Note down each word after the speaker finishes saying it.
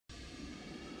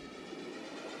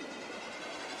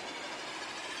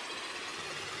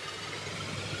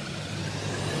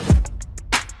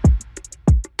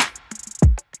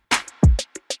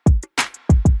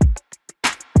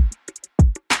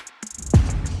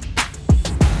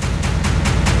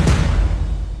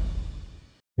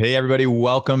Hey, everybody.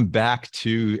 Welcome back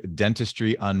to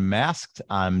Dentistry Unmasked.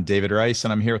 I'm David Rice,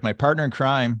 and I'm here with my partner in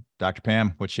crime, Dr.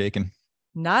 Pam. What's shaking?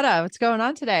 Nada, what's going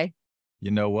on today? You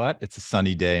know what? It's a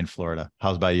sunny day in Florida.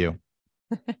 How's about you?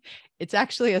 It's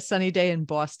actually a sunny day in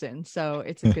Boston, so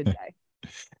it's a good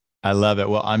day. I love it.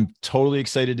 Well, I'm totally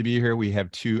excited to be here. We have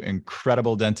two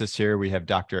incredible dentists here. We have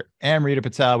Dr. Amrita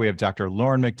Patel. We have Dr.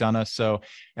 Lauren McDonough. So,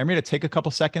 Amrita, take a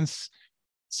couple seconds,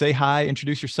 say hi,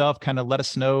 introduce yourself, kind of let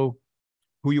us know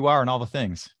who you are and all the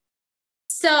things.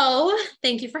 So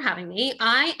thank you for having me.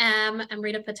 I am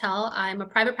Amrita Patel. I'm a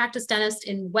private practice dentist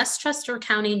in Westchester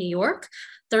County, New York,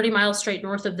 30 miles straight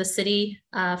north of the city,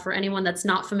 for anyone that's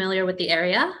not familiar with the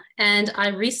area. And I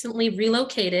recently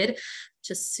relocated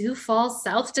to Sioux Falls,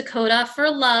 South Dakota for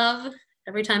love.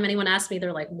 Every time anyone asks me,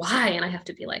 they're like, why? And I have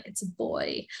to be like, it's a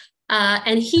boy.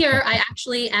 And here I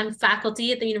actually am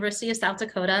faculty at the University of South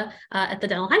Dakota at the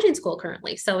dental hygiene school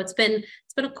currently. So it's been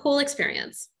a cool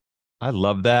experience. I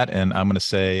love that. And I'm going to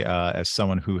say, as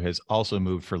someone who has also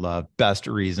moved for love, best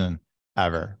reason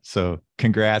ever. So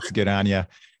congrats, good on you.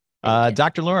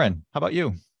 Dr. Lauren, how about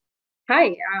you?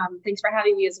 Hi, thanks for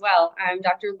having me as well. I'm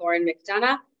Dr. Lauren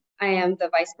McDonough. I am the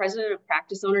Vice President of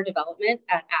Practice Owner Development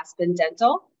at Aspen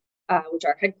Dental, which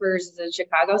our headquarters is in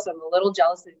Chicago. So I'm a little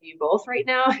jealous of you both right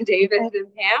now, David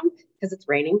and Pam, because it's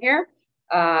raining here.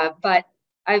 But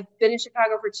I've been in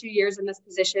Chicago for 2 years in this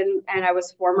position, and I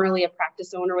was formerly a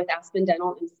practice owner with Aspen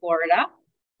Dental in Florida,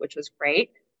 which was great.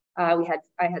 I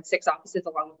had 6 offices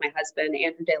along with my husband,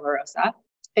 Andrew De La Rosa.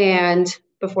 And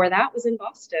before that was in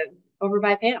Boston, over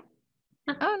by Pam.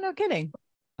 Oh, no kidding.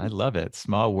 I love it.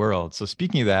 Small world. So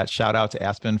speaking of that, shout out to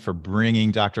Aspen for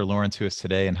bringing Dr. Lauren to us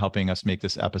today and helping us make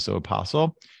this episode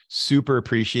possible. Super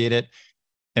appreciate it.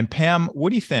 And Pam, what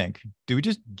do you think? Do we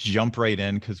just jump right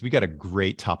in? Because we got a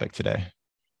great topic today.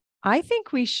 I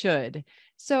think we should.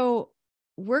 So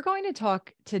we're going to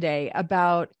talk today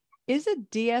about, is a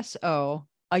DSO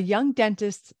a young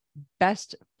dentist's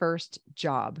best first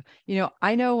job?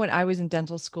 I know when I was in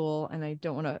dental school, and I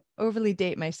don't want to overly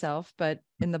date myself, but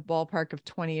in the ballpark of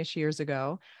 20-ish years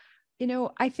ago,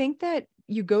 I think that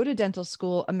you go to dental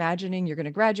school imagining you're going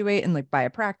to graduate and buy a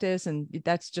practice, and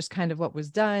that's just kind of what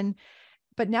was done.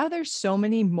 But now there's so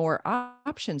many more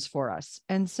options for us.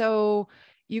 And so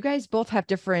you guys both have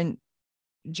different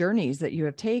journeys that you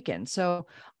have taken. So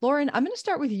Lauren, I'm going to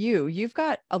start with you. You've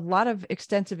got a lot of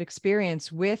extensive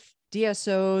experience with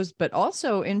DSOs, but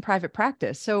also in private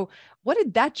practice. So what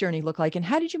did that journey look like, and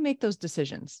how did you make those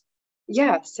decisions?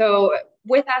 Yeah, so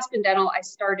with Aspen Dental, I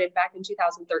started back in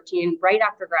 2013, right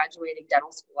after graduating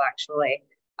dental school, actually.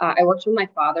 I worked with my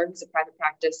father, who's a private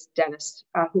practice dentist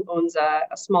who owns a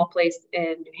small place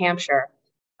in New Hampshire.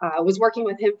 I was working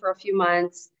with him for a few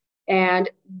months, and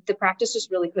the practice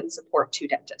just really couldn't support 2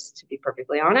 dentists, to be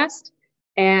perfectly honest.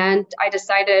 And I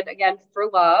decided, again, for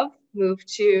love, moved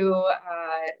to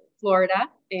Florida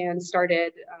and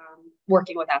started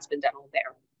working with Aspen Dental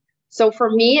there. So for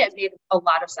me, it made a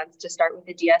lot of sense to start with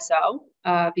a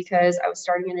DSO because I was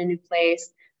starting in a new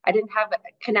place. I didn't have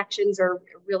connections or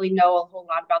really know a whole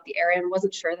lot about the area, and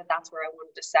wasn't sure that that's where I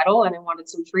wanted to settle. And I wanted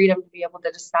some freedom to be able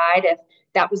to decide if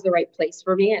that was the right place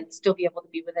for me and still be able to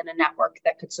be within a network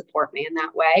that could support me in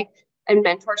that way. And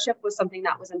mentorship was something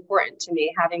that was important to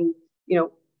me. Having,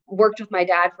 worked with my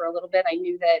dad for a little bit, I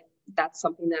knew that that's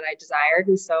something that I desired.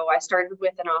 And so I started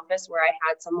with an office where I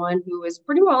had someone who was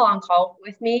pretty well on call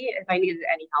with me if I needed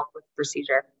any help with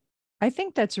procedure. I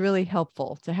think that's really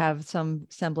helpful to have some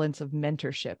semblance of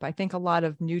mentorship. I think a lot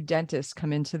of new dentists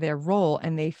come into their role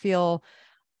and they feel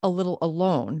a little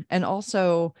alone. And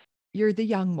also, you're the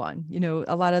young one.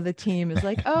 A lot of the team is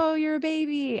like, oh, you're a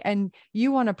baby, and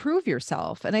you want to prove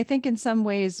yourself. And I think in some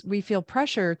ways we feel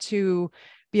pressure to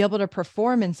be able to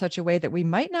perform in such a way that we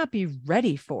might not be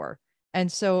ready for. And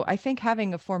so I think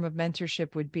having a form of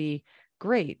mentorship would be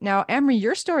great. Now, Amory,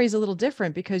 your story is a little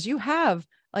different because you have,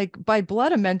 by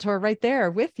blood, a mentor right there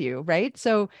with you, right?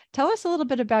 So tell us a little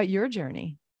bit about your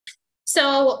journey.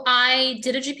 So I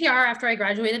did a GPR after I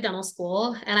graduated dental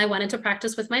school, and I went into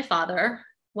practice with my father.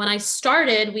 When I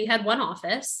started, we had one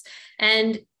office,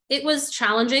 and it was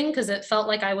challenging because it felt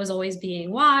like I was always being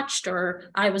watched, or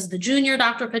I was the junior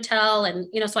Dr. Patel. And,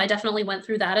 so I definitely went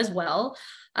through that as well.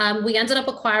 We ended up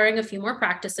acquiring a few more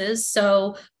practices.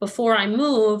 So before I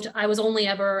moved, I was only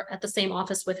ever at the same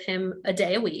office with him a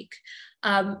day a week.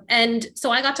 And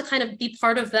so I got to kind of be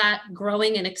part of that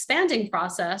growing and expanding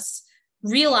process,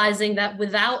 realizing that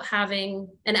without having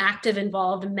an active,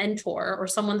 involved mentor or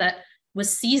someone that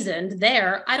was seasoned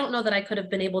there, I don't know that I could have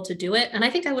been able to do it. And I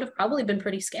think I would have probably been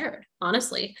pretty scared,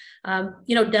 honestly.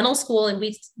 Dental school, and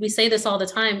we say this all the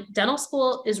time, dental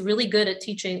school is really good at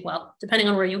teaching, well, depending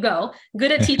on where you go,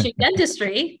 good at teaching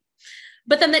dentistry,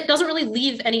 but then that doesn't really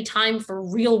leave any time for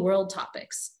real world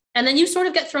topics. And then you sort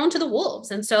of get thrown to the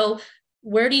wolves. And so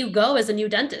where do you go as a new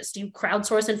dentist? Do you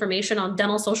crowdsource information on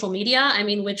dental social media? I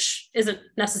mean, which isn't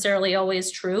necessarily always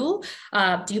true.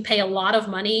 Do you pay a lot of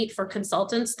money for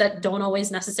consultants that don't always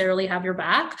necessarily have your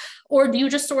back? Or do you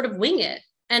just sort of wing it?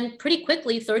 And pretty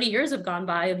quickly, 30 years have gone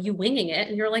by of you winging it.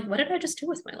 And you're like, what did I just do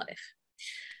with my life?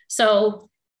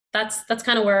 So that's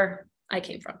kind of where I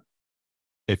came from.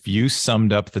 If you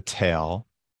summed up the tale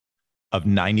of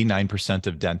 99%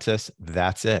 of dentists,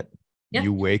 that's it. Yeah.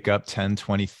 You wake up 10,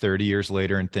 20, 30 years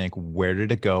later and think, where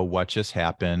did it go? What just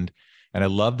happened? And I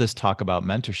love this talk about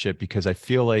mentorship because I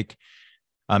feel like,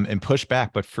 and push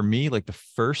back, but for me, like the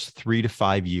first 3 to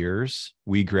 5 years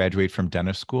we graduate from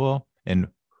dentist school and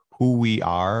who we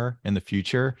are in the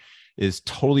future is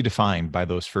totally defined by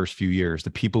those first few years.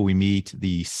 The people we meet,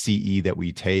 the CE that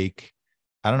we take.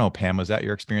 I don't know, Pam, was that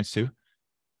your experience too?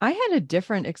 I had a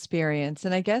different experience,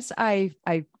 and I guess I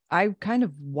kind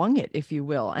of wung it, if you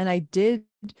will. And I did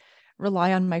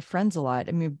rely on my friends a lot.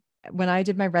 I mean, when I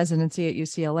did my residency at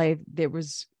UCLA, there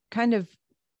was kind of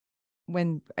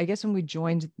when we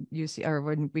joined UC, or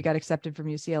when we got accepted from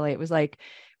UCLA, it was like,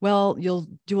 well, you'll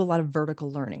do a lot of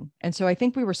vertical learning. And so I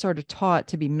think we were sort of taught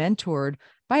to be mentored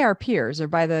by our peers or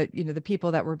by the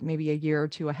people that were maybe a year or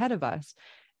two ahead of us.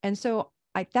 And so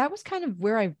that was kind of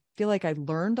where I feel like I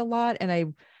learned a lot, and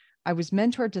I was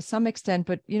mentored to some extent,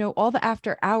 but all the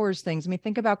after hours things. I mean,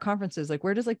 think about conferences, like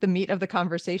where does like the meat of the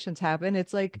conversations happen?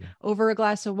 It's like over a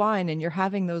glass of wine, and you're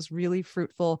having those really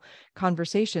fruitful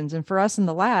conversations. And for us in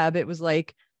the lab, it was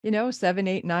like, 7,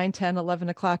 8, 9, 10, 11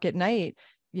 o'clock at night,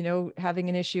 having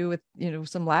an issue with,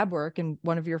 some lab work, and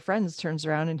one of your friends turns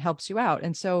around and helps you out.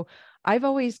 And so I've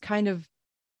always kind of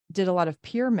did a lot of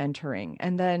peer mentoring.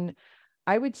 And then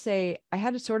I would say I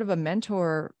had a sort of a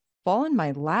mentor fall in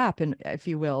my lap, and if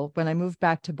you will, when I moved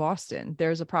back to Boston.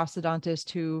 There's a prosthodontist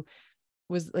who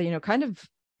was, kind of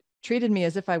treated me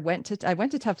as if I went to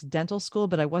Tufts Dental School,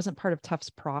 but I wasn't part of Tufts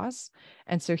Pros.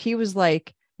 And so he was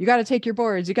like, you got to take your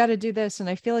boards, you got to do this. And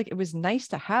I feel like it was nice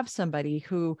to have somebody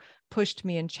who pushed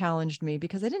me and challenged me,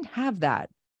 because I didn't have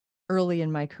that early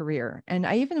in my career. And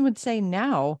I even would say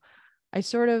now I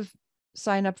sort of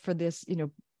sign up for this,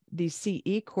 these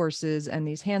CE courses and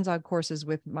these hands-on courses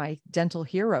with my dental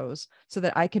heroes, so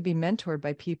that I can be mentored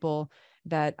by people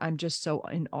that I'm just so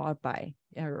in awe by,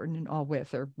 or in awe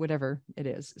with, or whatever it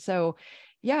is. So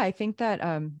yeah, I think that,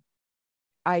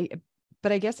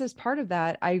 but I guess as part of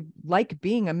that, I like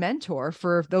being a mentor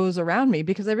for those around me,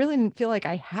 because I really didn't feel like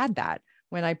I had that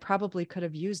when I probably could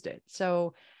have used it.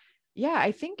 So yeah,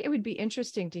 I think it would be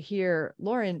interesting to hear,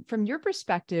 Lauren, from your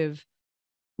perspective,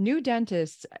 new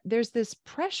dentists, there's this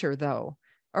pressure though,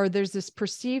 or there's this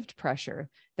perceived pressure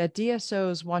that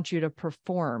DSOs want you to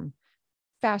perform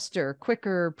faster,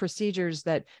 quicker procedures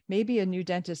that maybe a new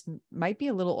dentist might be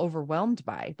a little overwhelmed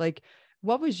by. Like,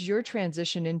 what was your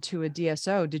transition into a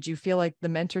DSO? Did you feel like the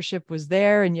mentorship was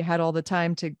there and you had all the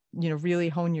time to, really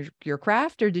hone your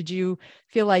craft? Or did you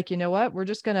feel like, what, we're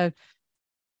just going to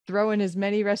throw in as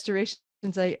many restorations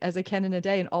as I can in a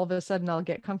day, and all of a sudden I'll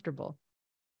get comfortable?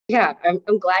 Yeah,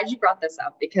 I'm glad you brought this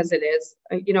up, because it is,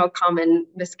 a common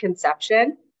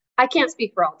misconception. I can't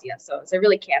speak for all DSOs. I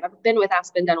really can't. I've been with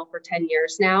Aspen Dental for 10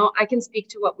 years now. I can speak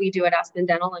to what we do at Aspen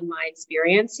Dental and my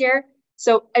experience here.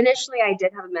 So initially, I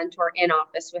did have a mentor in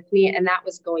office with me, and that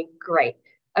was going great.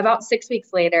 About 6 weeks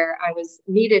later, I was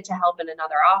needed to help in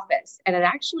another office, and it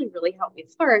actually really helped me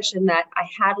flourish in that I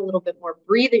had a little bit more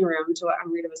breathing room, to what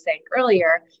Amrita was saying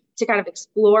earlier, to kind of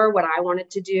explore what I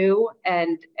wanted to do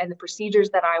and the procedures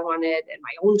that I wanted, and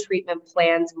my own treatment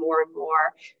plans more and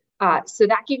more. So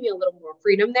that gave me a little more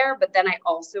freedom there. But then I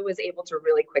also was able to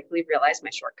really quickly realize my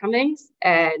shortcomings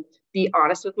and be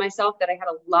honest with myself that I had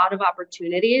a lot of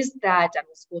opportunities that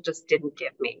dental school just didn't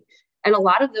give me. And a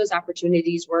lot of those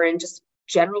opportunities were in just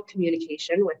general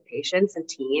communication with patients and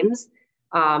teams.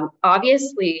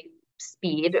 Obviously,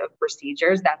 speed of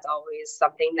procedures, that's always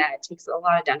something that takes a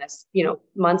lot of dentists,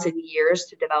 months and years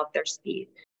to develop their speed.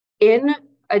 In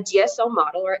a DSO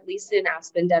model, or at least in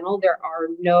Aspen Dental, there are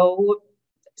no,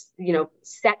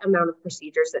 set amount of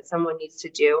procedures that someone needs to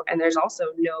do. And there's also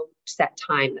no set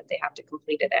time that they have to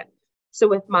complete it in. So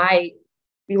when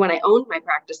I owned my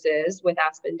practices with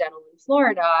Aspen Dental in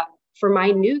Florida, for my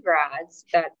new grads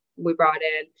that we brought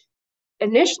in,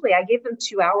 initially I gave them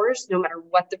 2 hours, no matter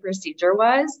what the procedure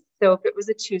was. So if it was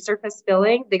a 2-surface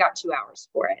filling, they got 2 hours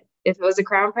for it. If it was a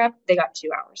crown prep, they got 2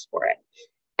 hours for it.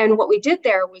 And what we did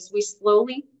there was we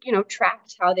slowly,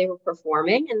 tracked how they were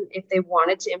performing. And if they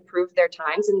wanted to improve their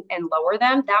times and lower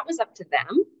them, that was up to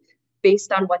them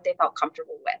based on what they felt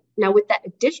comfortable with. Now, with that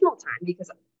additional time, because,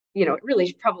 it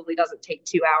really probably doesn't take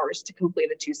 2 hours to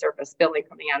complete a 2-surface filling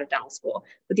coming out of dental school.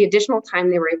 But the additional time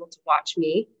they were able to watch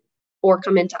me or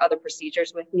come into other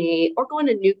procedures with me or go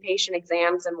into new patient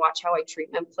exams and watch how I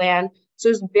treatment plan. So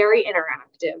it was very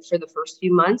interactive for the first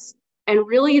few months. And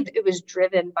really, it was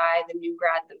driven by the new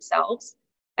grad themselves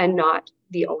and not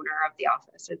the owner of the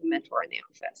office or the mentor in the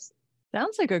office.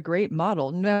 Sounds like a great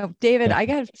model. Now, David, I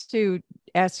got to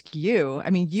ask you, I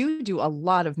mean, you do a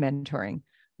lot of mentoring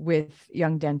with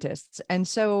young dentists. And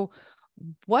so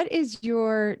what is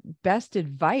your best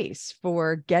advice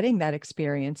for getting that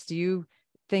experience? Do you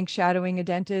think shadowing a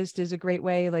dentist is a great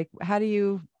way? Like, how do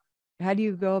you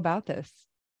go about this?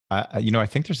 I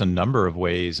think there's a number of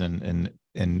ways, and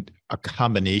a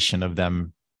combination of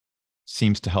them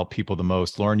seems to help people the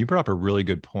most. Lauren, you brought up a really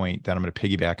good point that I'm going to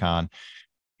piggyback on.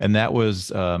 And that was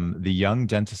the young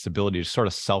dentist's ability to sort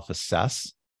of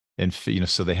self-assess. And,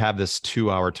 so they have this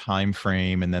 2-hour time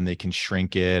frame, and then they can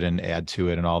shrink it and add to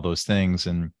it and all those things.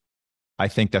 And I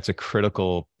think that's a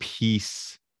critical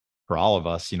piece for all of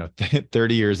us.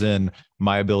 30 years in,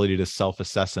 my ability to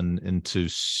self-assess and to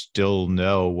still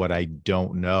know what I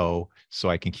don't know so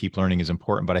I can keep learning is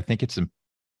important. But I think it's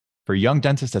for young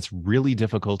dentists, that's really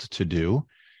difficult to do,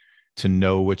 to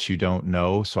know what you don't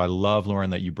know. So I love, Lauren,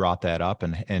 that you brought that up,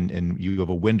 and you have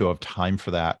a window of time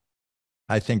for that.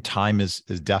 I think time is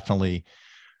definitely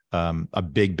a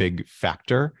big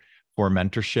factor for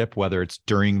mentorship, whether it's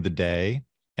during the day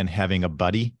and having a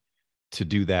buddy to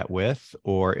do that with,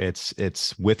 or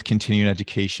it's with continuing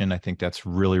education. I think that's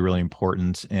really, really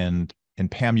important. And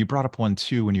Pam, you brought up one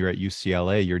too, when you're at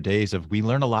UCLA, your days of, we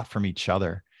learn a lot from each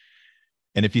other.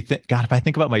 And if you think, God, if I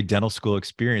think about my dental school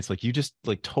experience, like you just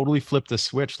like totally flipped the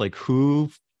switch, like who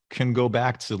can go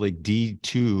back to like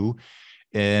D2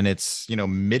 and it's,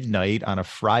 midnight on a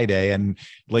Friday, and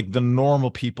like the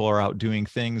normal people are out doing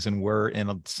things and we're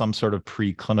in some sort of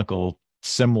preclinical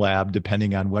sim lab,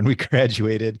 depending on when we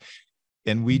graduated.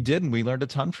 And we learned a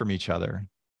ton from each other.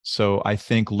 So I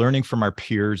think learning from our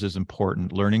peers is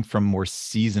important. Learning from more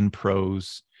seasoned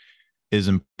pros is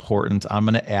important. I'm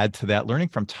going to add to that, learning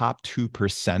from top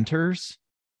 2%ers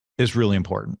is really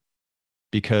important,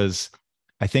 because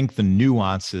I think the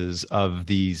nuances of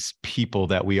these people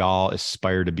that we all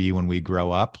aspire to be when we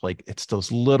grow up, like it's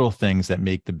those little things that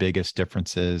make the biggest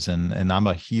differences. And I'm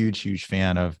a huge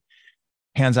fan of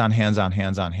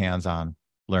hands-on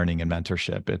learning and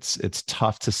mentorship. It's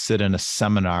tough to sit in a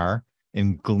seminar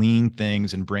and glean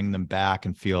things and bring them back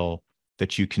and feel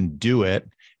that you can do it,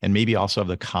 and maybe also have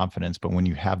the confidence. But when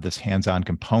you have this hands-on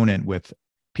component with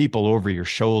people over your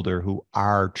shoulder who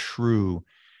are true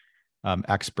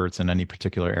experts in any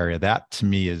particular area, that to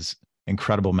me is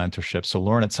incredible mentorship. So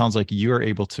Lauren, it sounds like you're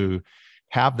able to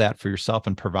have that for yourself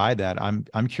and provide that.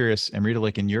 I'm curious, Amrita,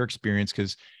 like in your experience,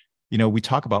 because we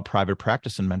talk about private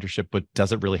practice and mentorship, but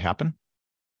does it really happen?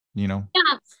 Yeah,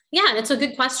 it's a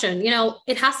good question.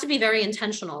 It has to be very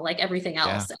intentional, like everything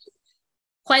else. Yeah.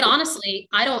 Quite honestly,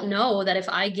 I don't know that if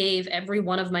I gave every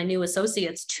one of my new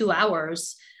associates 2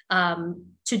 hours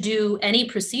to do any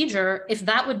procedure, if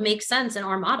that would make sense in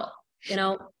our model.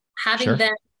 Having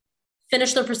them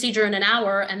finish the procedure in an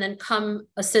hour and then come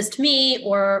assist me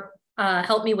or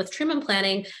help me with treatment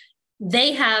planning,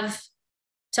 they have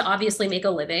to obviously make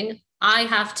a living. I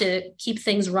have to keep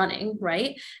things running,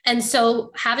 right? And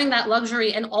so having that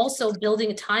luxury and also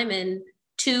building time in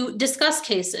to discuss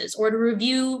cases or to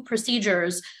review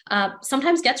procedures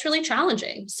sometimes gets really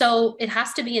challenging. So it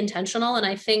has to be intentional. And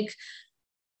I think,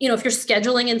 if you're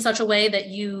scheduling in such a way that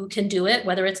you can do it,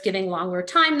 whether it's giving longer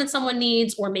time than someone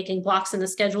needs or making blocks in the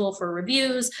schedule for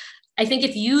reviews, I think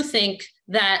if you think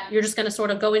that you're just going to sort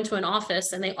of go into an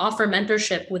office and they offer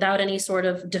mentorship without any sort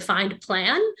of defined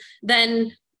plan,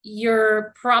 then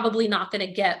you're probably not going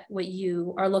to get what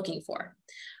you are looking for.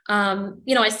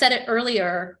 I said it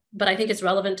earlier, but I think it's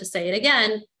relevant to say it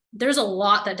again. There's a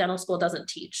lot that dental school doesn't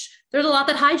teach. There's a lot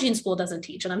that hygiene school doesn't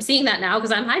teach. And I'm seeing that now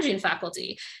because I'm hygiene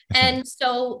faculty. And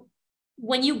so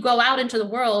when you go out into the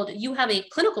world, you have a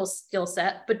clinical skill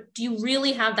set, but do you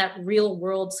really have that real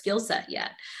world skill set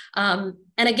yet? And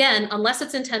again, unless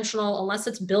it's intentional, unless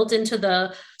it's built into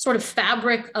the sort of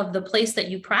fabric of the place that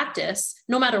you practice,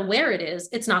 no matter where it is,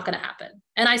 it's not going to happen.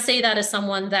 And I say that as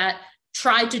someone that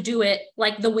tried to do it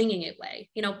like the winging it way.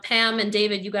 Pam and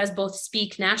David, you guys both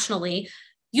speak nationally.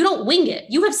 You don't wing it.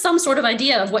 You have some sort of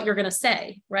idea of what you're going to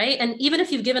say, right? And even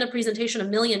if you've given a presentation 1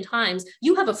 million times,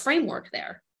 you have a framework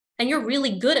there and you're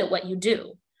really good at what you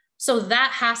do. So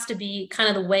that has to be kind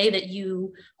of the way that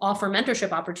you offer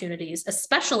mentorship opportunities,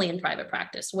 especially in private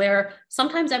practice, where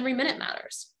sometimes every minute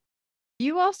matters.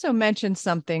 You also mentioned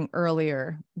something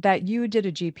earlier that you did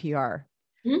a GPR.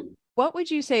 Mm-hmm. What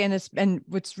would you say, and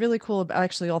what's really cool about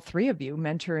actually all three of you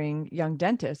mentoring young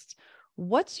dentists,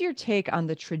 what's your take on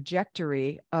the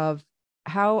trajectory of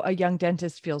how a young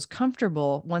dentist feels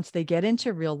comfortable once they get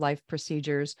into real life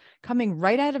procedures coming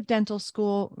right out of dental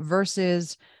school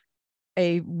versus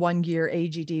a 1-year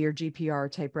AGD or GPR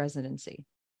type residency?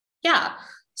 Yeah.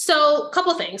 So a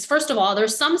couple of things. First of all,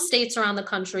 there's some states around the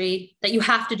country that you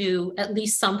have to do at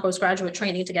least some postgraduate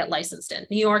training to get licensed in.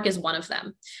 New York is one of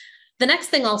them. The next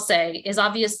thing I'll say is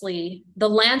obviously the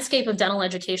landscape of dental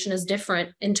education is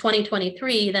different in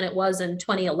 2023 than it was in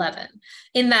 2011,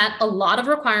 in that a lot of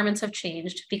requirements have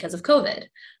changed because of COVID.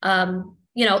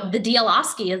 The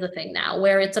DLOSCI is a thing now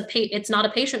where it's not a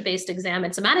patient-based exam,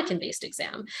 it's a mannequin-based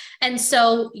exam. And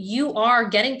so you are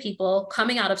getting people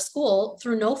coming out of school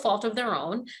through no fault of their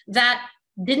own that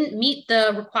didn't meet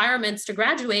the requirements to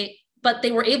graduate, but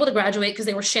they were able to graduate because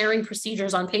they were sharing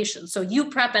procedures on patients. So you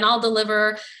prep and I'll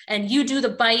deliver, and you do the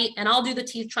bite and I'll do the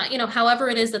teeth try, however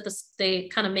it is that they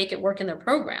kind of make it work in their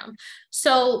program.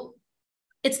 So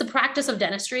it's the practice of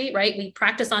dentistry, right? We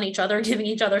practice on each other, giving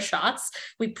each other shots.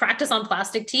 We practice on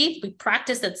plastic teeth. We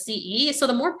practice at CE. So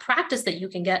the more practice that you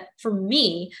can get, for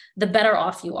me, the better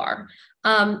off you are.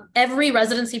 Every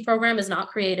residency program is not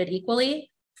created equally.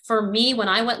 For me, when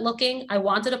I went looking, I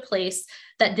wanted a place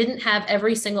that didn't have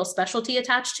every single specialty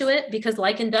attached to it, because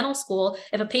like in dental school,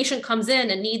 if a patient comes in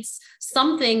and needs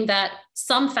something that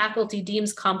some faculty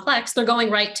deems complex, they're going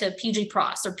right to PG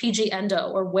Pros or PG Endo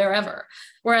or wherever.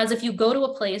 Whereas if you go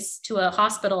to a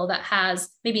hospital that has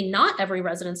maybe not every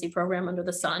residency program under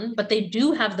the sun, but they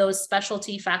do have those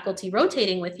specialty faculty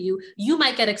rotating with you, you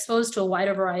might get exposed to a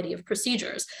wider variety of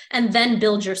procedures and then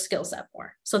build your skill set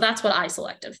more. So that's what I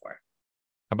selected for.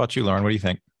 How about you, Lauren? What do you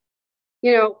think?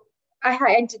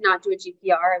 I did not do a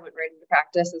GPR. I went right into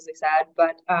practice, as I said,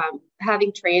 but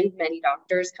having trained many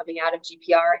doctors coming out of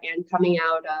GPR and coming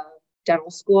out of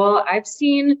dental school, I've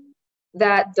seen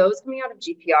that those coming out of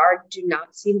GPR do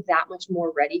not seem that much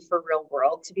more ready for real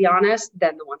world, to be honest,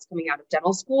 than the ones coming out of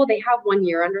dental school. They have 1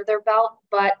 year under their belt,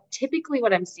 but typically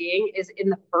what I'm seeing is in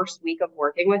the first week of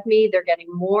working with me, they're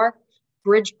getting more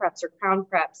bridge preps or crown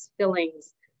preps,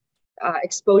 fillings,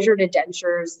 exposure to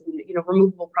dentures, and,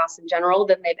 removable pros in general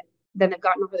than they've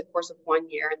gotten over the course of 1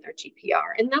 year in their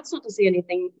GPR. And that's not to say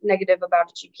anything negative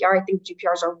about a GPR. I think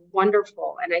GPRs are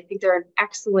wonderful, and I think they're an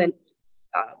excellent,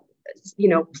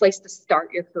 place to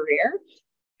start your career.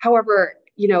 However,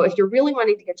 if you're really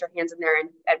wanting to get your hands in there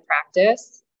and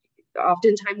practice,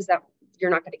 oftentimes that you're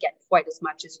not going to get quite as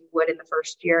much as you would in the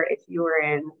first year if you were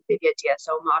in maybe a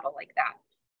DSO model like that.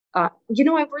 I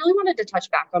really wanted to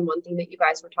touch back on one thing that you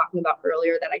guys were talking about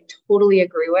earlier that I totally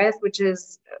agree with, which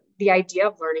is the idea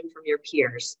of learning from your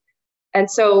peers. And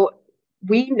so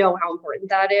we know how important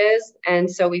that is. And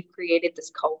so we've created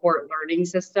this cohort learning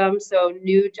system. So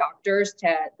new doctors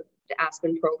to the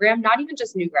Aspen program, not even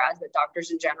just new grads, but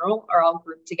doctors in general, are all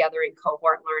grouped together in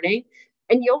cohort learning.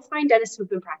 And you'll find dentists who've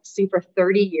been practicing for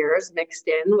 30 years mixed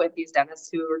in with these dentists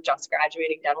who are just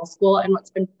graduating dental school. And what's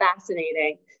been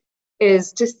fascinating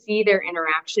is to see their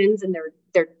interactions and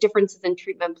their differences in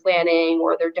treatment planning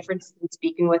or their differences in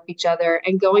speaking with each other,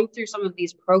 and going through some of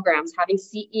these programs, having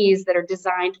CEs that are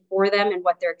designed for them and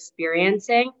what they're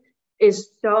experiencing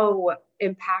is so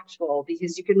impactful,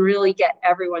 because you can really get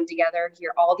everyone together,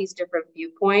 hear all these different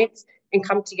viewpoints, and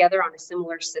come together on a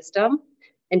similar system,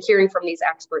 and hearing from these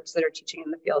experts that are teaching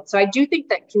in the field. So I do think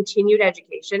that continued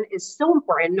education is so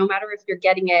important, no matter if you're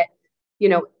getting it,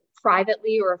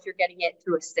 privately, or if you're getting it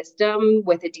through a system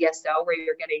with a DSO where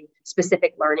you're getting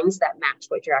specific learnings that match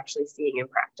what you're actually seeing in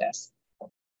practice.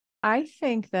 I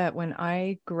think that when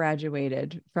I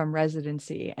graduated from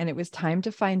residency and it was time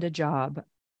to find a job,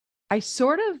 I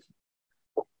sort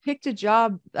of picked a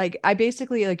job. Like I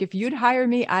basically, if you'd hire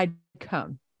me, I'd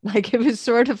come. Like it was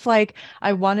sort of like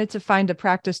I wanted to find a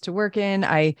practice to work in.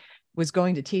 I was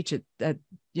going to teach at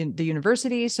the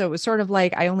university. So it was sort of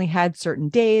like I only had certain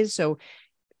days. So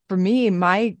for me,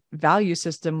 my value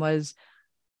system was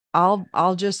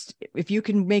I'll just, if you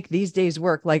can make these days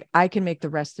work, like I can make the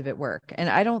rest of it work. And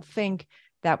I don't think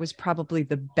that was probably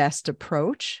the best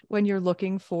approach when you're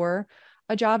looking for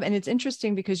a job. And it's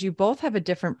interesting because you both have a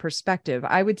different perspective.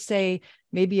 I would say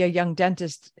maybe a young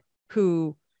dentist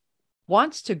who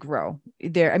wants to grow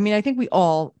there. I mean, I think we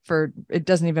all, it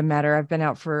doesn't even matter. I've been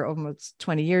out for almost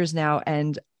 20 years now,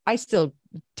 and I still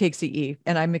take CE,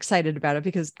 and I'm excited about it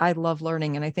because I love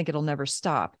learning and I think it'll never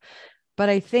stop. But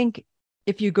I think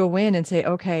if you go in and say,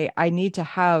 okay, I need to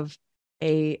have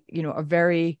a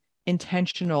very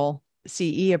intentional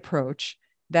CE approach,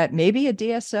 that maybe a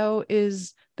DSO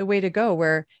is the way to go.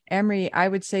 Where, Amory, I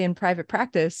would say in private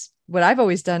practice, what I've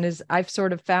always done is I've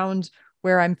sort of found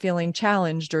where I'm feeling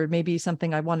challenged or maybe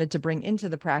something I wanted to bring into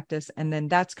the practice. And then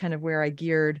that's kind of where I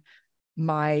geared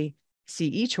my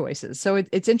CE choices. So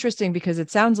it's interesting because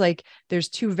it sounds like there's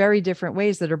two very different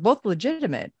ways that are both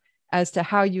legitimate as to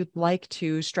how you'd like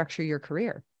to structure your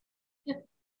career. Yeah.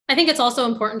 I think it's also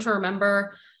important to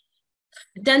remember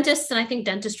dentists, and I think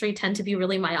dentistry, tend to be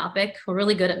really myopic. We're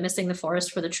really good at missing the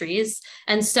forest for the trees.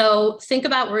 And so think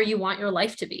about where you want your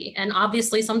life to be. And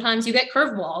obviously sometimes you get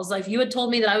curveballs. Like if you had told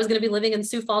me that I was going to be living in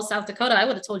Sioux Falls, South Dakota, I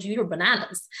would have told you you're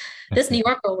bananas. This New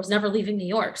Yorker was never leaving New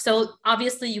York. So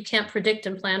obviously you can't predict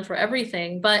and plan for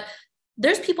everything, but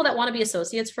there's people that want to be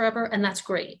associates forever, and that's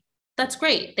great. That's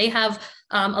great. They have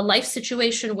a life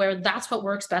situation where that's what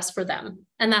works best for them.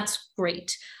 And that's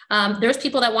great. There's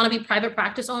people that want to be private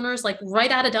practice owners, like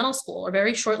right out of dental school or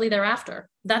very shortly thereafter.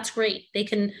 That's great.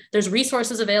 There's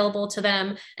resources available to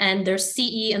them, and there's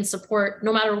CE and support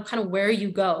no matter kind of where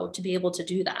you go to be able to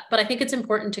do that. But I think it's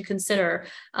important to consider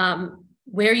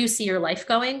where you see your life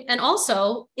going. And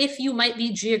also if you might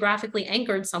be geographically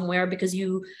anchored somewhere because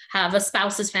you have a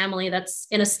spouse's family that's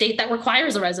in a state that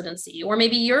requires a residency, or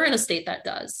maybe you're in a state that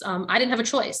does. I didn't have a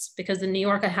choice because in New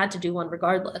York, I had to do one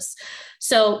regardless.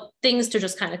 So things to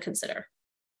just kind of consider.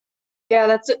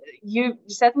 Yeah, you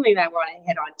said something that I want to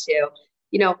hit on too.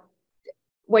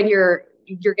 When you're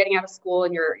getting out of school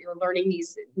and you're learning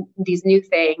these new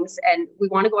things, and we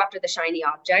want to go after the shiny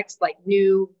objects, like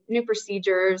new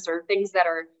procedures or things that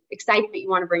are exciting that you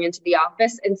want to bring into the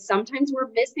office. And sometimes we're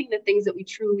missing the things that we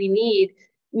truly need.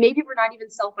 Maybe we're not even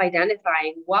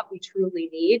self-identifying what we truly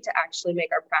need to actually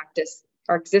make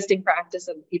our existing practice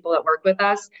and the people that work with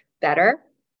us better.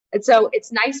 And so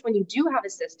it's nice when you do have a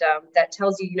system that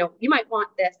tells you, you might want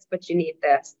this, but you need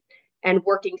this, and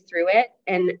working through it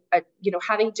and,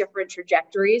 having different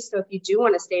trajectories. So if you do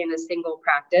want to stay in a single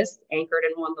practice anchored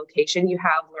in one location, you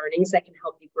have learnings that can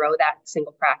help you grow that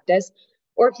single practice.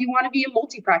 Or if you want to be a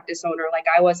multi-practice owner, like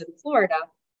I was in Florida,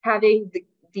 having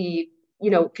the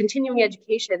continuing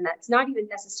education that's not even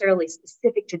necessarily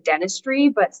specific to dentistry,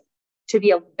 but to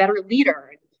be a better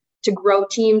leader, to grow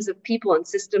teams of people and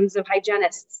systems of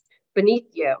hygienists beneath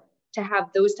you, to have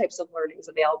those types of learnings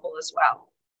available as well.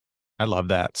 I love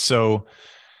that. So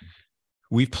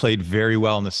we've played very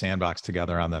well in the sandbox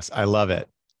together on this. I love it.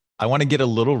 I want to get a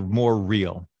little more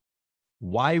real.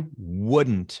 Why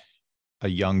wouldn't a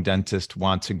young dentist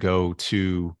want to go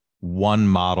to one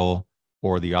model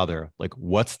or the other? Like,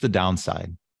 what's the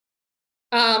downside?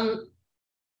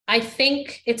 I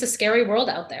think it's a scary world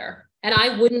out there. And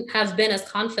I wouldn't have been as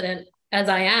confident as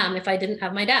I am if I didn't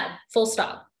have my dad, full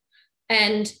stop.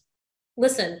 And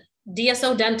listen,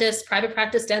 DSO dentists, private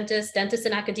practice dentists, dentists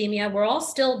in academia, we're all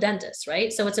still dentists,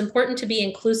 right? So it's important to be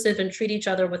inclusive and treat each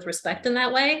other with respect in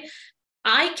that way.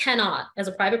 I cannot, as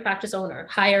a private practice owner,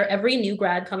 hire every new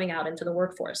grad coming out into the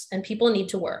workforce, and people need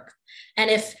to work. And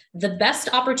if the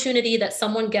best opportunity that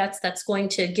someone gets that's going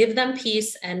to give them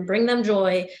peace and bring them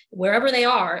joy wherever they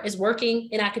are is working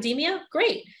in academia,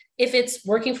 great. If it's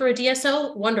working for a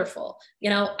DSO, wonderful.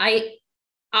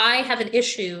 I have an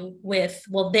issue with,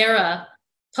 well, they're a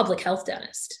public health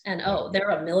dentist, and they're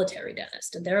a military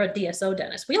dentist, and they're a DSO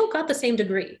dentist. We all got the same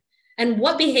degree. And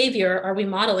what behavior are we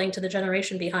modeling to the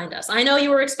generation behind us? I know you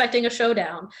were expecting a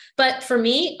showdown, but for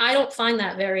me, I don't find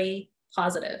that very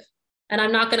positive. And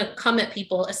I'm not going to come at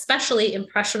people, especially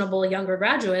impressionable younger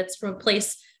graduates, from a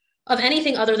place of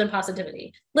anything other than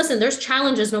positivity. Listen, there's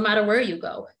challenges no matter where you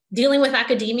go. Dealing with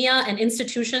academia and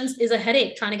institutions is a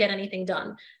headache trying to get anything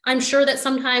done. I'm sure that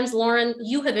sometimes, Lauren,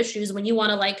 you have issues when you want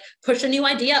to push a new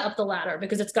idea up the ladder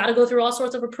because it's got to go through all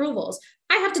sorts of approvals.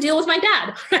 I have to deal with my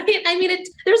dad, right? I mean,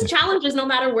 there's challenges no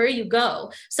matter where you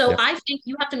go. So I think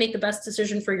you have to make the best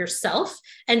decision for yourself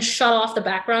and shut off the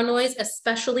background noise,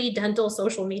 especially dental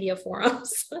social media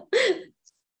forums.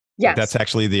 Yes. That's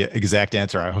actually the exact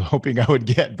answer I was hoping I would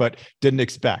get, but didn't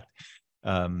expect.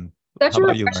 Such a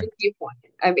refreshing viewpoint.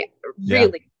 I mean,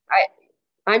 really,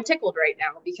 I'm tickled right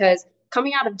now because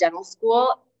coming out of dental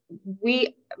school,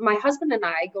 my husband and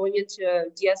I going into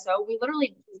DSO, we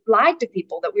literally lied to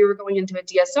people that we were going into a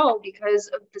DSO because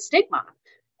of the stigma.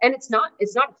 And it's not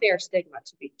a fair stigma,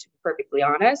 to be perfectly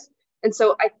honest. And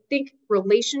so I think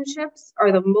relationships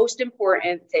are the most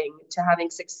important thing to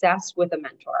having success with a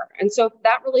mentor. And so if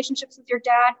that relationship's with your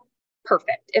dad,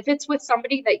 perfect. If it's with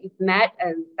somebody that you've met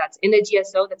and that's in a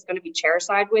DSO that's going to be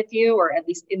chairside with you, or at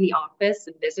least in the office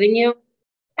and visiting you,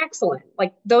 excellent.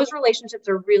 Those relationships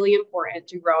are really important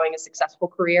to growing a successful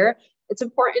career, It's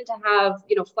important to have,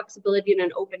 flexibility and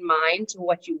an open mind to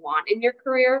what you want in your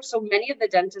career. So many of the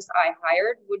dentists I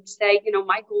hired would say,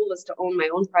 my goal is to own my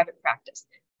own private practice.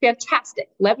 Fantastic.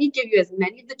 Let me give you as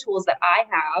many of the tools that I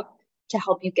have to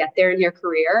help you get there in your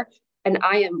career. And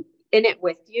I am in it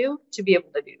with you to be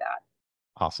able to do that.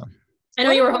 Awesome. I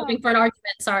know you were hoping for an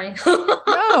argument. Sorry.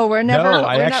 No, we're never. No,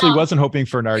 I actually wasn't hoping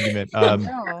for an argument.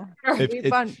 No, we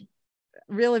want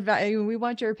real advice. We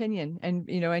want your opinion and,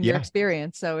 and your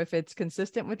experience. So if it's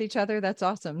consistent with each other, that's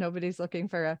awesome. Nobody's looking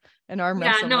for an arm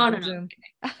wrestle. No.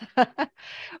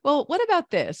 Well, what about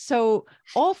this? So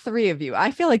all three of you,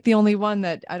 I feel like the only one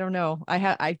that I don't know.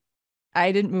 I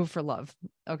didn't move for love.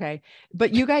 Okay.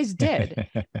 But you guys did.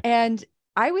 And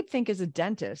I would think as a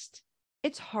dentist,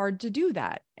 it's hard to do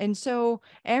that. And so,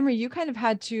 Amory, you kind of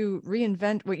had to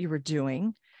reinvent what you were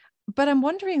doing. But I'm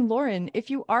wondering, Lauren,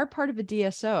 if you are part of a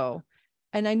DSO,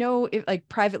 and I know if like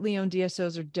privately owned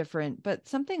DSOs are different, but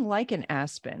something like an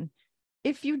Aspen,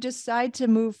 if you decide to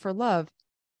move for love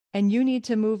and you need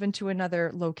to move into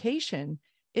another location,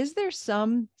 is there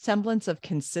some semblance of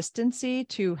consistency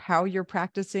to how you're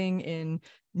practicing in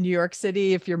New York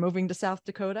City if you're moving to South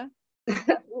Dakota?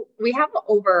 We have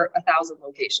over 1,000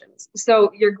 locations.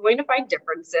 So you're going to find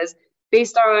differences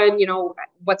based on,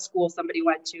 what school somebody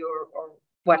went to or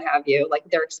what have you, like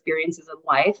their experiences in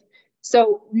life.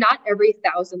 So not every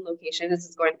 1,000 locations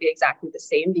is going to be exactly the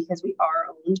same because we are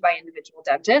owned by individual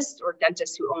dentists or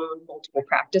dentists who own multiple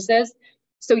practices.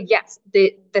 So yes,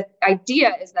 the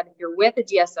idea is that if you're with a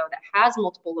DSO that has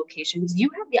multiple locations,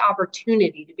 you have the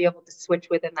opportunity to be able to switch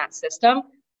within that system.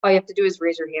 All you have to do is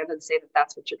raise your hand and say that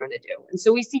that's what you're going to do. And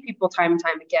so we see people time and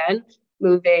time again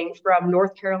moving from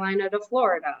North Carolina to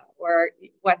Florida or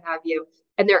what have you,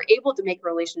 and they're able to make a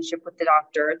relationship with the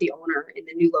doctor, the owner in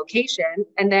the new location.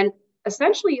 And then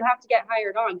essentially you have to get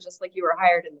hired on just like you were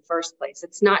hired in the first place.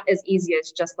 It's not as easy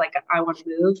as just like, I want to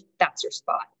move, that's your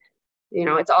spot.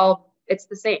 It's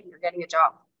the same. You're getting a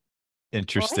job.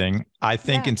 Interesting. I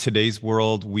think in today's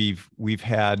world, we've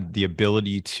had the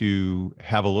ability to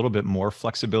have a little bit more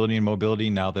flexibility and mobility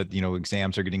now that,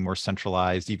 exams are getting more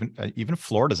centralized. Even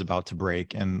Florida's about to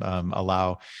break and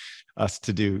allow us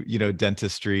to do,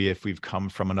 dentistry. If we've come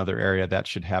from another area, that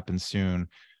should happen soon.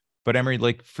 But Amory,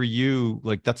 like for you,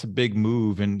 like that's a big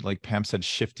move. And like Pam said,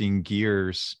 shifting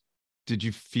gears. Did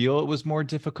you feel it was more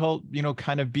difficult,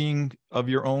 kind of being of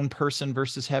your own person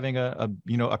versus having a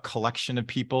collection of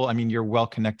people? I mean, you're a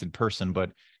well-connected person,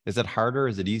 but is it harder?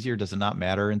 Is it easier? Does it not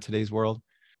matter in today's world?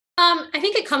 I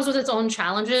think it comes with its own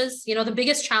challenges. The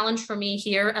biggest challenge for me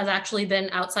here has actually been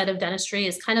outside of dentistry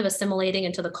is kind of assimilating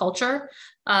into the culture.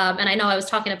 And I know I was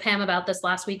talking to Pam about this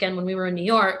last weekend when we were in New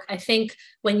York. I think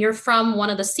when you're from one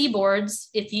of the seaboards,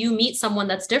 if you meet someone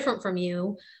that's different from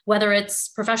you, whether it's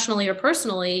professionally or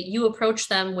personally, you approach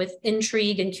them with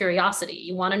intrigue and curiosity.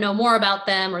 You want to know more about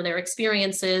them or their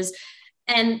experiences.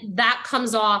 And that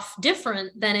comes off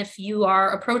different than if you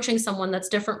are approaching someone that's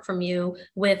different from you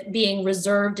with being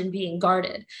reserved and being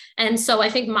guarded. And so I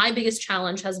think my biggest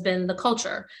challenge has been the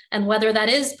culture, and whether that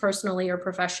is personally or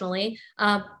professionally,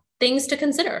 things to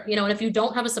consider, and if you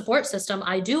don't have a support system,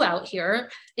 I do out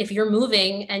here, if you're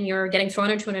moving and you're getting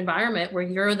thrown into an environment where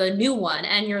you're the new one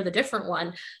and you're the different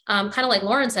one, kind of like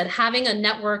Lauren said, having a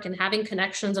network and having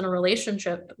connections and a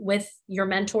relationship with your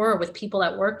mentor or with people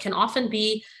at work can often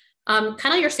be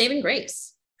kind of your saving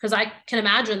grace. Because I can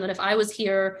imagine that if I was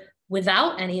here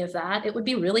without any of that, it would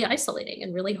be really isolating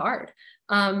and really hard.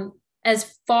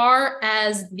 As far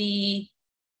as the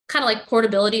kind of like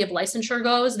portability of licensure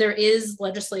goes, there is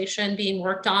legislation being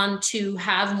worked on to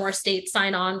have more states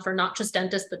sign on for not just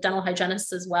dentists, but dental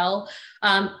hygienists as well,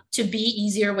 to be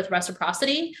easier with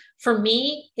reciprocity. For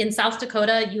me, in South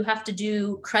Dakota, you have to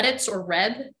do credits or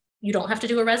reb. You don't have to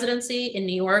do a residency. In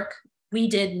New York, we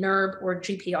did NERB or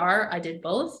GPR. I did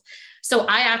both. So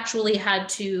I actually had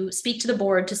to speak to the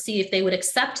board to see if they would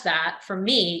accept that from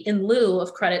me in lieu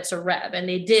of credits or reb. And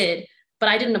they did, but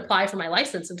I didn't apply for my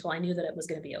license until I knew that it was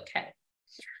going to be okay.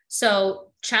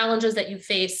 So challenges that you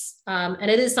face, and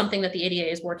it is something that the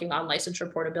ADA is working on,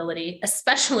 licensure portability,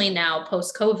 especially now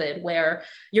post-COVID, where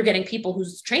you're getting people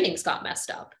whose trainings got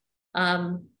messed up.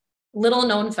 Little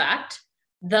known fact,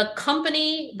 the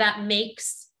company that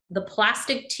makes the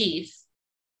plastic teeth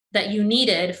that you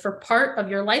needed for part of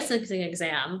your licensing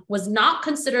exam was not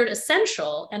considered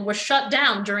essential and was shut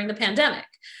down during the pandemic.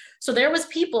 So there was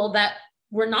people that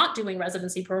were not doing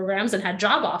residency programs and had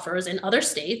job offers in other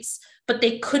states, but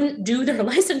they couldn't do their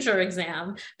licensure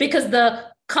exam because the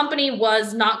company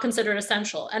was not considered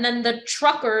essential. And then the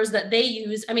truckers that they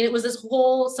use, I mean, it was this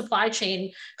whole supply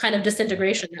chain kind of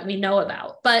disintegration that we know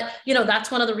about. But, you know,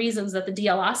 that's one of the reasons that the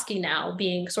DL OSCE now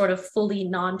being sort of fully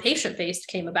non-patient based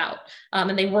came about.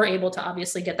 And they were able to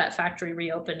obviously get that factory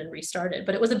reopened and restarted,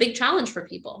 but it was a big challenge for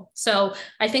people. So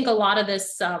I think a lot of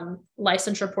this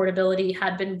licensure portability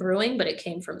had been brewing, but it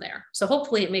came from there. So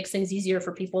hopefully it makes things easier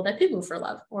for people that do move for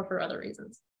love or for other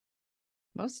reasons.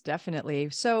 Most definitely.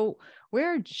 So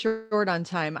we're short on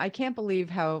time. I can't believe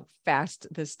how fast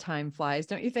this time flies.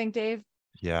 Don't you think, Dave?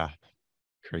 Yeah.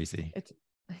 Crazy. It's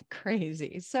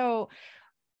crazy. So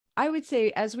I would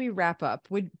say as we wrap up,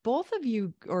 would both of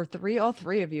you or all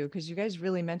three of you, because you guys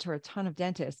really mentor a ton of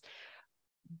dentists,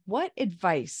 what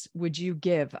advice would you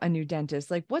give a new dentist?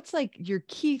 Like, what's like your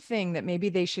key thing that maybe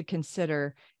they should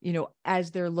consider, you know,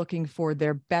 as they're looking for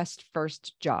their best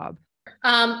first job?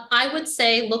 I would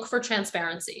say look for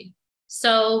transparency.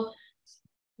 So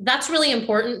that's really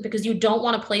important because you don't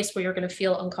want a place where you're going to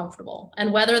feel uncomfortable.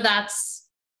 And whether that's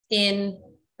in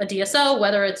a DSO,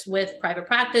 whether it's with private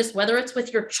practice, whether it's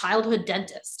with your childhood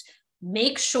dentist,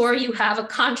 make sure you have a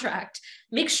contract.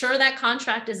 Make sure that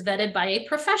contract is vetted by a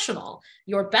professional.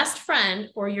 Your best friend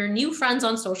or your new friends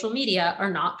on social media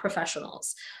are not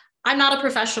professionals. I'm not a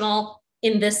professional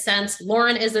in this sense.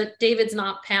 Lauren isn't, David's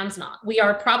not, Pam's not. We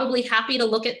are probably happy to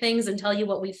look at things and tell you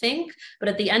what we think, but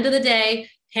at the end of the day,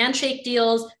 handshake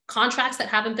deals, contracts that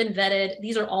haven't been vetted,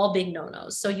 these are all big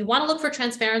no-nos. So you want to look for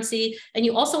transparency, and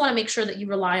you also want to make sure that you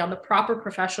rely on the proper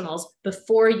professionals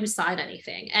before you sign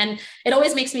anything. And it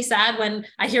always makes me sad when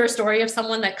I hear a story of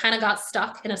someone that kind of got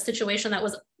stuck in a situation that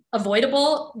was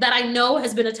avoidable, that I know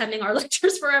has been attending our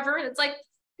lectures forever. And it's like,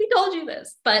 we told you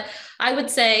this. But I would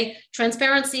say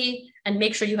transparency and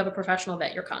make sure you have a professional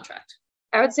vet your contract.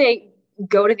 I would say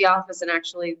go to the office and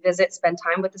actually visit, spend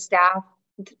time with the staff,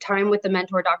 time with the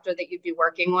mentor doctor that you'd be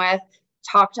working with,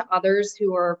 talk to others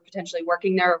who are potentially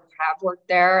working there or have worked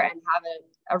there and have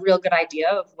a real good idea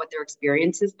of what their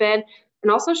experience has been.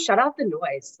 And also shut out the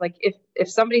noise. Like if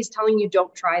somebody's telling you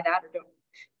don't try that, or don't,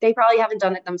 they probably haven't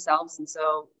done it themselves. And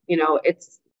so, you know,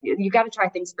 you got to try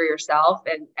things for yourself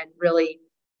and really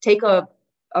take a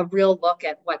real look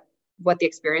at what the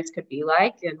experience could be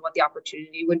like and what the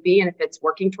opportunity would be. And if it's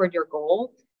working toward your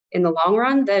goal in the long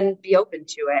run, then be open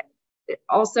to it.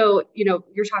 Also, you know,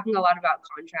 you're talking a lot about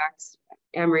contracts,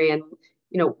 Emery, and,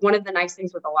 you know, one of the nice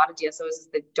things with a lot of DSOs is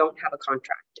they don't have a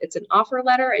contract. It's an offer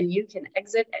letter and you can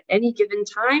exit at any given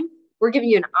time. We're giving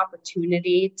you an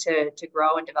opportunity to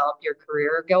grow and develop your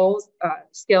career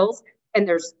skills, and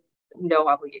there's no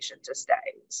obligation to stay.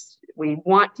 We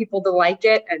want people to like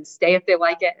it and stay if they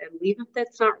like it, and leave if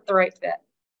that's not the right fit.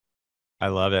 I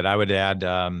love it. I would add,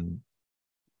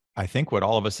 I think what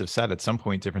all of us have said at some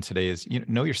point different today is, you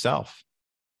know yourself.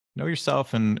 Know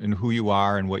yourself and who you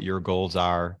are and what your goals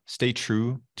are. Stay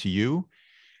true to you.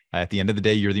 At the end of the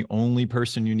day, you're the only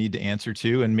person you need to answer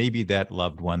to. And maybe that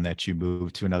loved one that you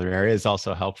move to another area is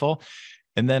also helpful.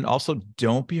 And then also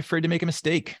don't be afraid to make a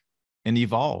mistake and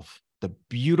evolve. The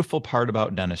beautiful part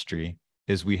about dentistry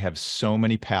is we have so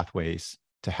many pathways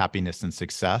to happiness and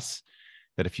success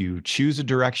that if you choose a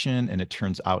direction and it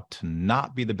turns out to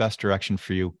not be the best direction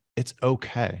for you, it's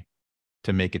okay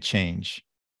to make a change.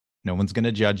 No one's going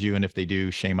to judge you. And if they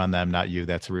do, shame on them, not you.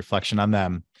 That's a reflection on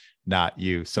them, not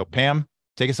you. So Pam,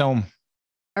 take us home.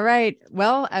 All right.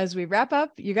 Well, as we wrap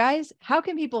up, you guys, how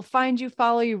can people find you,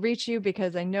 follow you, reach you?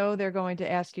 Because I know they're going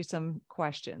to ask you some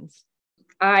questions.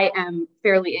 I am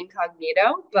fairly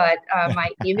incognito, but my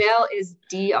email is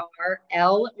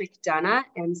drlmcdonough, McDonough,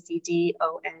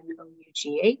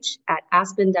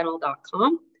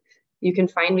 @aspendental.com. You can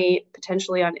find me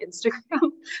potentially on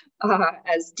Instagram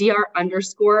as dr_Lauren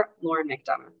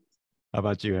McDonough. How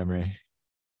about you, Emery?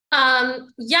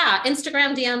 Yeah,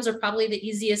 Instagram DMs are probably the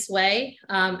easiest way.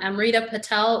 Amrita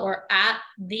Patel or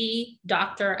 @the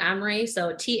Dr. Amri.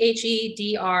 So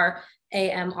THEDRAMRI.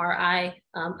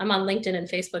 I'm on LinkedIn and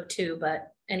Facebook too,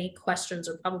 but any questions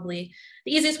are probably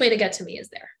the easiest way to get to me is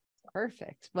there.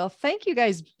 Perfect. Well, thank you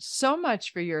guys so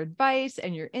much for your advice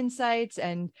and your insights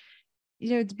and,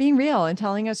 you know, being real and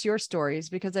telling us your stories,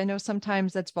 because I know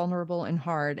sometimes that's vulnerable and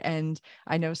hard. And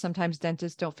I know sometimes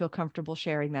dentists don't feel comfortable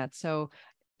sharing that. So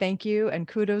thank you and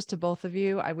kudos to both of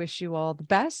you. I wish you all the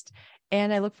best.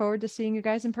 And I look forward to seeing you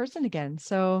guys in person again.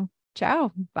 So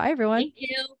ciao. Bye, everyone. Thank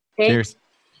you. Thanks. Cheers.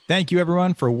 Thank you,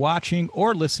 everyone, for watching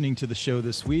or listening to the show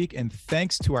this week. And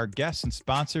thanks to our guests and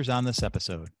sponsors on this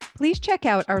episode. Please check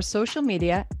out our social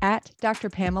media at Dr.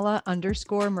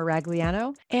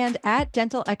 Pamela_Maragliano and at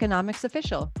Dental Economics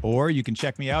Official. Or you can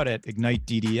check me out at Ignite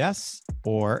DDS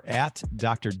or at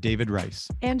Dr. David Rice.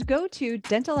 And go to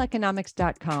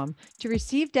dentaleconomics.com to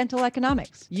receive dental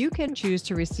economics. You can choose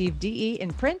to receive DE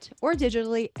in print or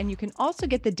digitally, and you can also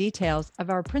get the details of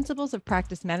our Principles of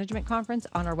Practice Management conference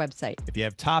on our website. If you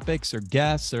have topics or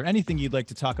guests or anything you'd like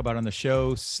to talk about on the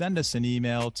show, send us an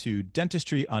email to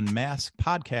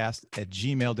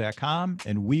dentistryunmaskpodcast@gmail.com,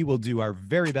 and we will do our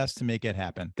very best to make it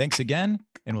happen. Thanks again,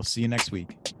 and we'll see you next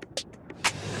week.